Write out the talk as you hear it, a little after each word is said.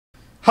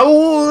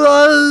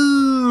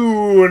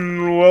Hello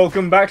and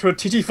welcome back to a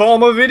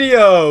TIDDYLlama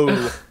video.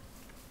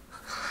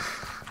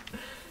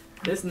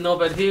 This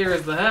knobhead here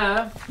is the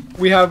hair.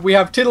 We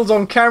have Tiddles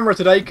on camera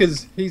today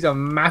because he's a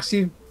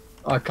massive.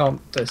 I can't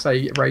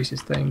say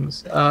racist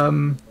things.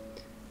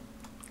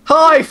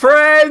 Hi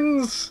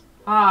friends.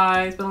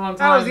 Hi, it's been a long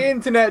time. How's the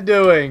internet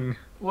doing?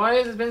 Why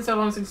has it been so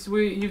long since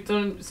you've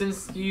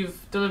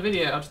done a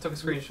video? I just took a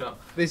screenshot.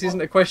 This isn't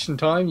a question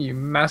time, you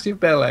massive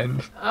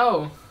bellend.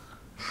 Oh,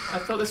 I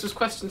thought this was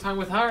question time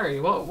with Harry.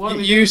 What?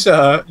 You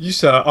sir,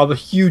 are the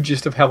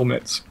hugest of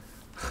helmets.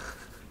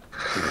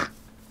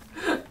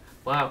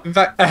 Wow. In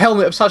fact, a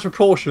helmet of such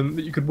proportion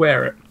that you could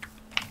wear it.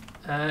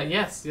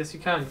 Yes, you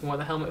can. You can wear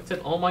the helmet of tin.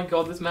 Oh my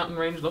god, this mountain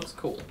range looks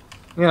cool.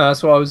 Yeah,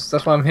 that's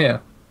why I'm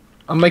here.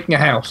 I'm making a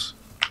house.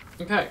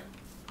 Okay.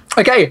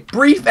 Okay,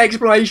 brief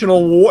explanation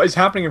on what is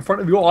happening in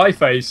front of your eye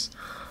face.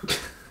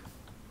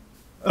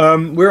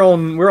 We're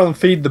on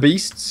Feed the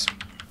Beasts.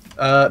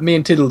 Me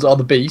and Tiddles are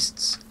the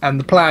beasts, and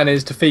the plan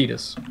is to feed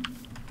us.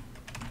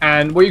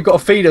 And what you've got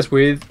to feed us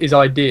with is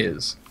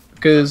ideas,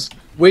 because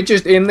we're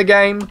just in the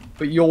game,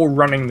 but you're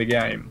running the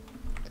game.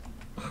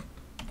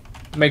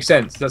 Makes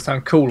sense. Does that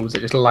sound cool, or is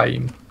it just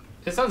lame?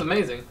 It sounds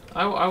amazing.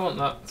 I want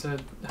that to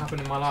happen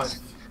in my life.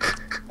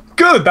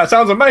 Good. That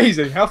sounds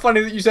amazing. How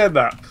funny that you said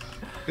that,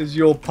 because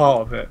you're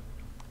part of it.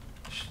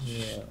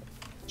 Yeah.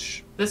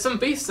 There's some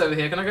beasts over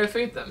here. Can I go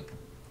feed them?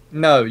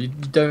 No, you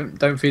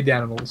don't feed the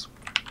animals.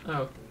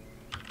 Oh.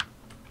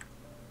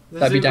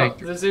 That'd be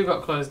dangerous. The zoo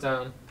got closed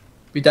down.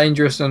 Be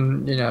dangerous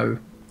and, you know,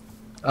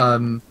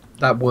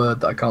 that word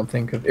that I can't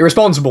think of.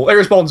 Irresponsible!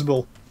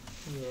 Irresponsible!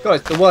 Yeah.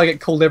 Guys, the word I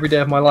get called every day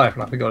of my life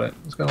and I forgot it.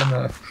 What's going on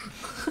there?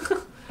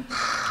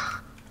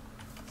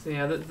 So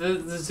yeah,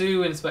 the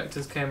zoo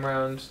inspectors came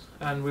around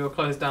and we were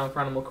closed down for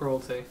animal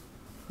cruelty.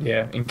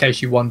 Yeah, in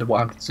case you wondered what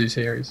happened to the zoo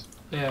series.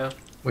 Yeah.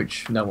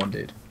 Which no one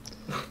did.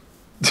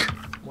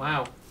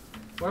 Wow.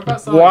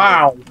 Whereabouts are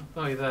Wow! you?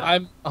 Oh, you're there.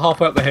 I'm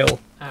halfway up the hill.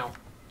 Ow.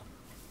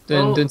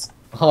 Doing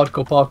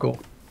hardcore parkour.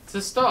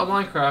 To start a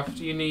Minecraft,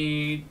 you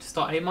need to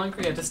start a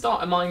Minecraft. Yeah, to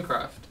start a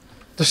Minecraft,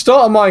 To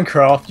start a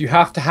Minecraft, you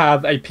have to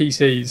have a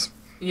PCs.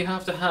 you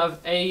have to have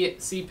a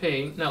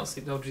CP. No,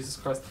 CP. Oh Jesus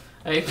Christ,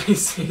 a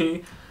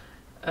PC.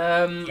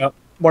 Yep.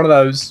 One of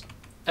those.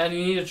 And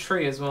you need a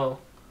tree as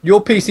well.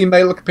 Your PC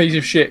may look a piece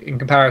of shit in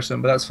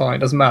comparison, but that's fine.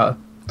 Doesn't matter.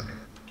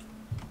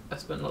 I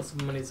spent lots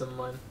of money on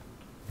mine.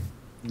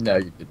 No,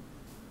 you didn't.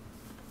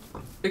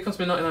 It cost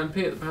me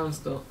 99p at the pound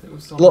store. It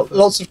was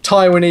Lots of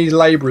Taiwanese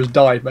labourers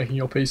died making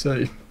your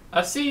PC.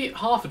 I see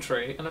half a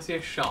tree and I see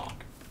a shark.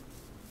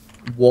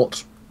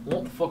 What?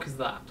 What the fuck is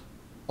that?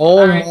 Oh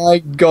Alright. my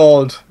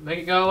god. Make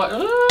it go like.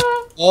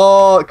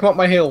 Oh, come up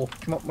my hill.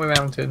 Come up my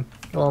mountain.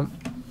 Come on.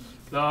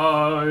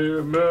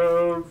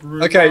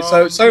 Okay,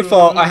 so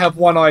far I have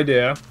one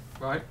idea.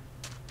 Right.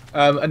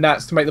 And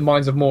that's to make the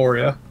Mines of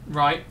Moria.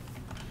 Right.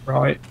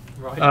 Right.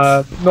 Right.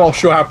 Not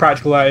sure how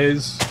practical that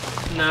is.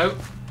 No.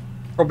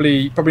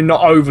 Probably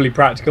not overly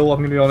practical, I'm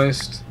gonna be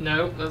honest.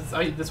 No.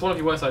 That's one of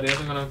your worst ideas.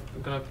 I'm gonna.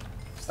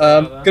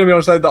 Gonna be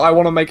honest though, that I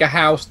want to make a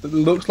house that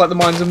looks like the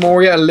Mines of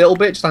Moria a little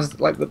bit, just has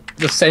like the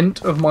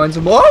scent of Mines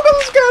of Moria. Oh,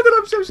 I'm scared,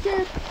 I'm so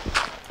scared.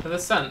 The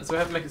scent, so we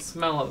have to make it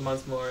smell like the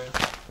Mines of Moria.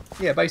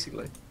 Yeah,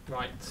 basically.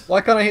 Right.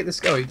 Why can't I hit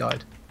this? Oh, he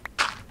died.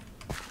 A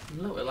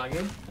little bit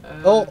laggy.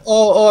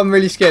 Oh, I'm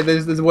really scared.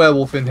 There's a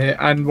werewolf in here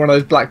and one of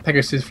those black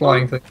Pegasus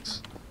flying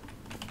things.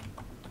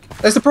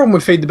 That's the problem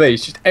with Feed the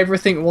Beast. Just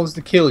everything wants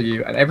to kill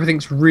you and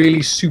everything's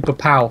really super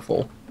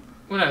powerful.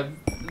 Well, no,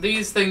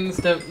 these things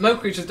don't.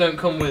 Most creatures don't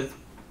come with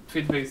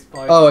Feed the Beast.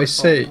 Oh, I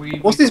see.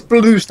 What's this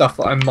blue stuff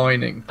that I'm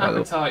mining?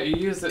 Appetite. You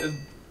use it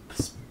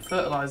as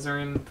fertilizer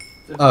in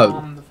the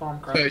farm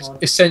craft so it's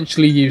mod.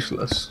 essentially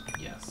useless.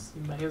 Yes,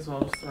 you may as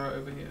well just throw it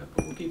over here.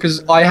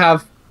 Because I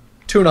have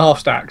 2.5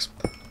 stacks.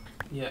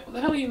 Yeah. What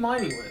the hell are you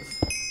mining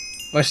with?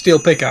 My steel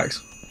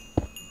pickaxe.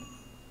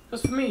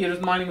 Because for me, you're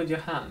just mining with your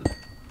hand.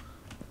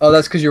 Oh,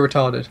 that's because you're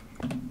retarded.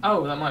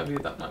 Oh, that might be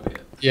it.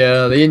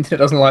 Yeah, the internet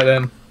doesn't like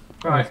them.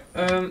 Right.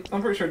 I'm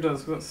pretty sure it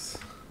does. That's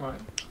right.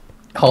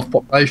 Half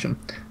population.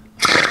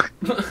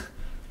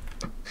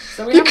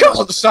 So You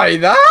can't say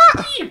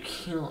that! You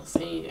can't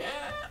say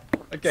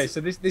that. Okay,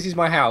 so this is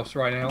my house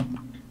right now.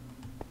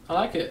 I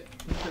like it.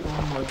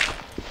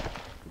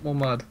 More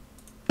mud.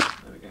 There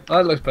we go. Oh,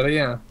 that looks better,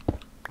 yeah.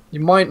 You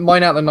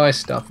mine out the nice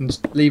stuff and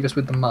just leave us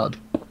with the mud.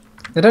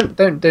 No,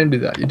 don't do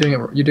that.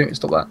 You're doing it.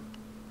 Stop that.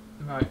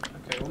 Right.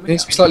 Okay. It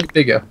needs to be slightly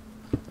bigger.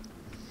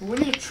 Well, we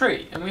need a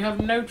tree, and we have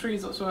no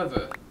trees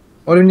whatsoever.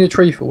 What do we need a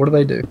tree for? What do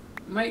they do?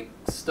 Make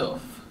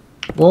stuff.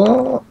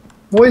 What?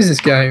 What is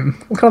this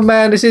game? What kind of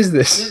madness is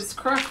this? It's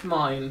craft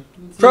mine.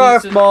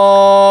 Craft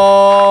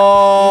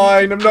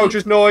mine!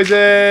 Obnoxious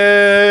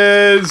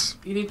noises!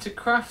 You need to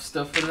craft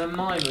stuff and then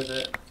mine with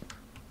it.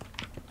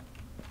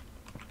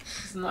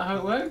 Isn't that how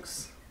it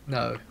works?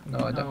 No,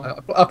 I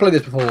don't. I've played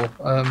this before.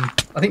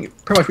 I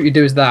think pretty much what you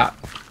do is that.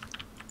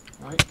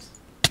 Right.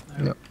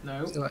 No. Yep.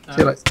 No. See you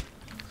No. later.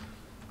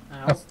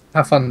 Ow.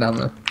 Have fun down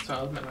there. Sorry,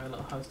 I'll make my own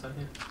little house down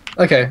here.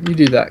 Okay, you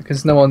do that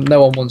because no one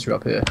wants you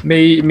up here.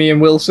 Me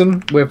and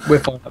Wilson, we're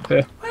fine up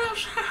here.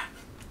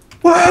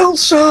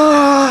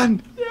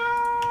 Wilson! Yeah.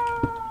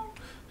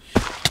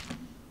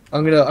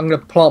 I'm gonna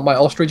plant my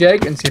ostrich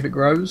egg and see if it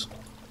grows.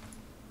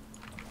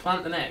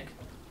 Plant an egg.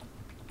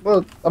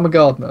 Well, I'm a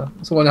gardener.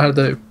 That's all I know how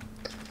to do.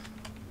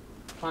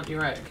 Plant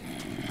your egg.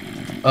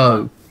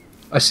 Oh,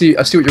 I see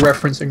what you're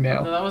referencing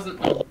now. No, that wasn't.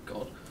 Oh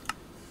god.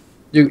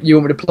 You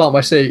want me to plant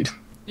my seed?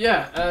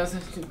 Yeah.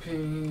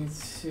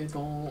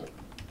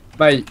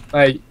 Mate,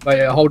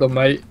 hold on,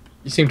 mate.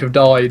 You seem to have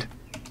died.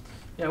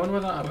 Yeah, I wonder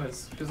where that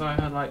was, because I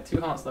had like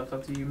 2 hearts left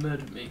after you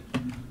murdered me.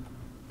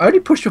 I only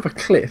pushed you up a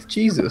cliff.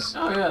 Jesus.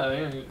 Oh yeah,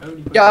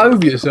 only Get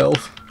over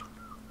yourself.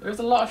 There's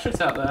a lot of shit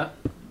out there.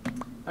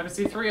 I can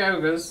see 3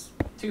 ogres,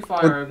 2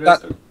 fire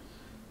ogres.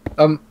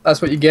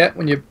 That's what you get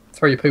when you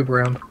throw your poop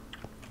around.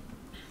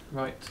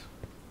 Right.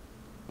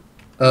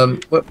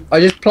 Well, I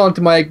just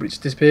planted my egg, but it's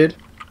disappeared.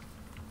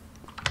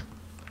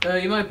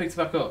 You might have picked it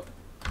back up.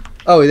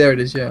 Oh, there it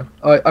is. Yeah,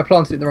 I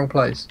planted it in the wrong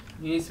place.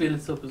 You need to be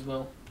lit up as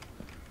well.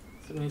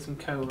 So we need some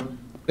coal.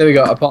 There we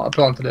go. I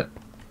planted it.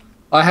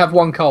 I have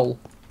 1 coal.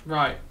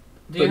 Right.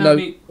 Do But you have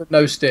any?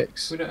 no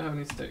sticks. We don't have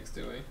any sticks,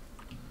 do we?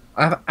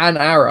 I have an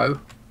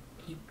arrow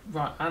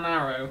Right, an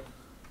arrow.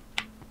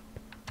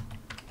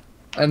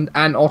 and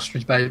an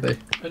ostrich baby.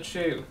 A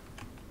shoe.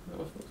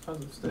 What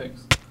of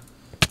sticks?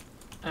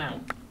 Ow.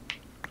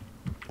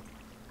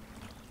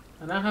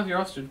 I now have your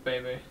ostrich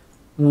baby.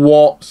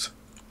 What?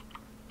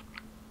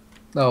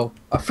 No,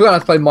 I forgot how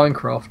to play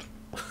Minecraft.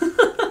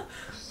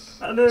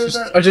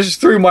 I just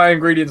threw my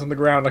ingredients on the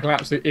ground like an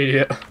absolute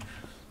idiot.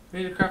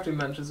 We need a crafting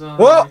bench as well.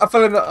 What? I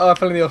fell in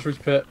the ostrich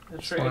pit.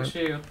 A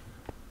shoe.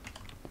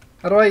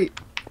 How do I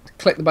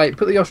collect the bait?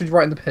 Put the ostrich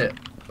right in the pit.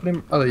 Put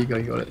him. Oh, there you go.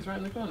 You got it. It's right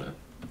in the corner.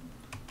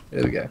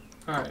 There we go.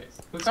 Alright,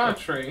 we found a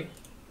tree.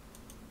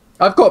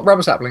 I've got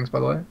rubber saplings, by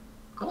the way.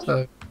 What?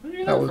 So Where did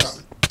you get that that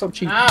was. from? Stop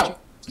cheating. Ow!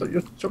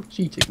 Stop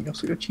cheating.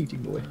 You're a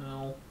cheating boy.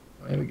 Ow.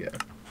 There we go.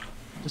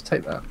 Just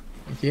take that.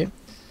 Thank you.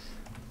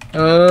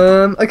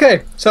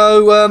 Okay,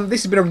 so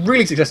this has been a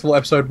really successful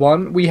episode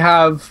 1. We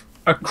have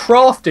a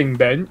crafting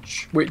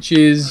bench, which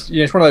is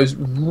it's one of those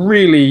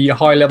really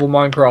high-level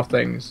Minecraft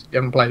things you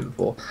haven't played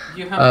before.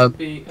 You have to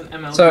be an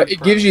MLB So it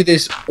pro. gives you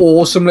this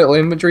awesome little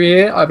inventory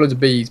here. I have loads of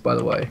bees, by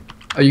the way.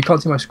 Oh, you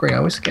can't see my screen. I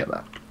always forget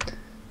that.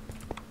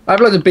 I have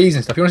loads of bees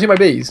and stuff. You want to see my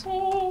bees? You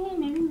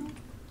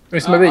want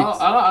to see my bees?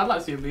 I'd like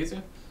to see your bees,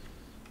 yeah.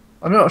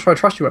 I'm not sure I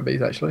trust you about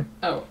bees, actually.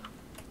 Oh,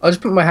 I'll just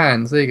put my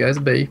hands. There you go. There's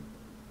a bee.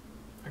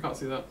 I can't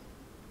see that.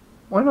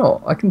 Why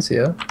not? I can see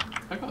her.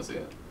 I can't see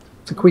it.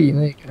 It's a queen.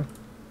 There you go.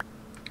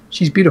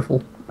 She's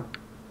beautiful.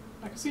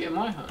 I can see it in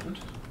my hand.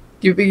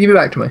 Give it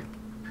back to me.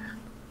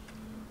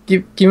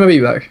 Give my bee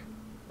back.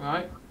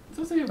 Right. It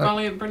does say a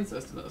valiant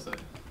princess, does that say?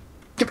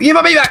 Give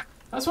my bee back!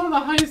 That's one of the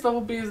highest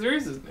level bees there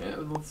is, isn't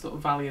it? The sort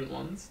of valiant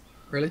ones.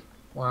 Really?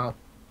 Wow.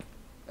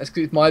 That's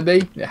because it's my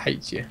bee. It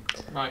hates you.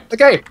 Right.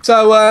 Okay,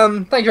 so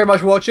thank you very much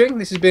for watching.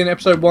 This has been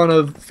episode 1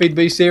 of Feed the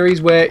Beast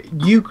series, where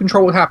you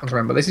control what happens.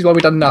 Remember, this is why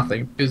we've done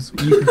nothing, because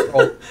you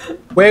control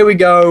where we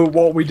go,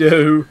 what we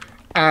do,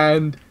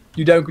 and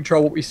you don't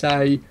control what we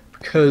say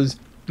because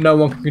no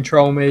one can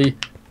control me.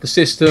 The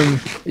system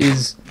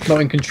is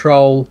not in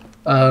control.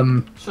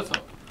 Shut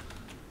up.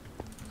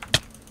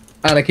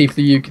 Anarchy for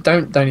the UK.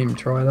 Don't even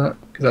try that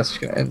because that's just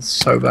going to end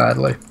so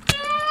badly.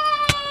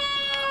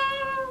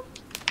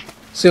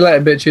 See you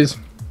later, bitches.